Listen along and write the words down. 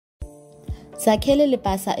Zakhele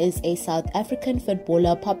Lepasa is a South African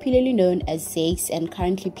footballer popularly known as Zakes and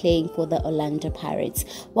currently playing for the Orlando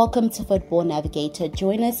Pirates. Welcome to Football Navigator.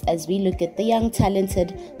 Join us as we look at the young talented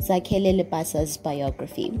Zakhele Lepasa's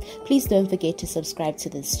biography. Please don't forget to subscribe to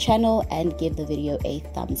this channel and give the video a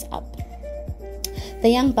thumbs up. The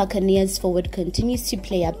young Buccaneers forward continues to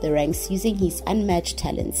play up the ranks using his unmatched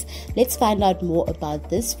talents. Let's find out more about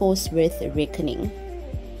this force worth reckoning.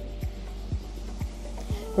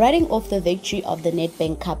 Riding off the victory of the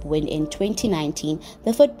Nedbank Cup win in 2019,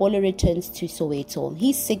 the footballer returns to Soweto.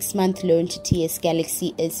 His 6-month loan to TS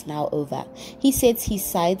Galaxy is now over. He sets his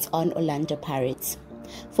sights on Orlando Pirates.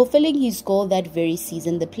 Fulfilling his goal that very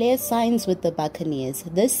season, the player signs with the Buccaneers.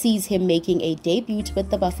 This sees him making a debut with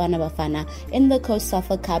the Bafana in the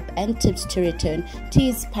COSAFA Cup and tips to return to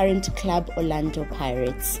his parent club Orlando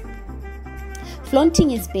Pirates. Flaunting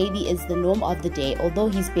his baby is the norm of the day, although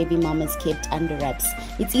his baby mom is kept under wraps.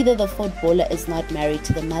 It's either the footballer is not married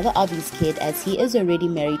to the mother of his kid as he is already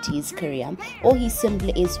married to his career, or he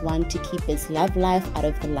simply is one to keep his love life out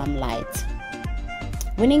of the limelight.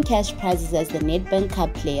 Winning cash prizes as the Nedbank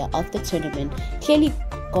Cup player of the tournament clearly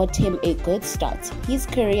got him a good start. His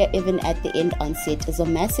career, even at the end onset, is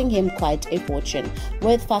amassing him quite a fortune,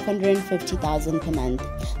 worth 550,000 per month.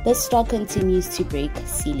 The stock continues to break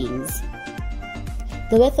ceilings.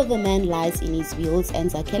 The worth of a man lies in his wheels,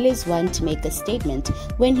 and Zakhele is one to make a statement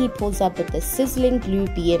when he pulls up with the sizzling blue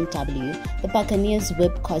BMW. The Buccaneers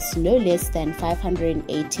whip costs no less than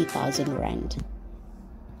 580,000 rand.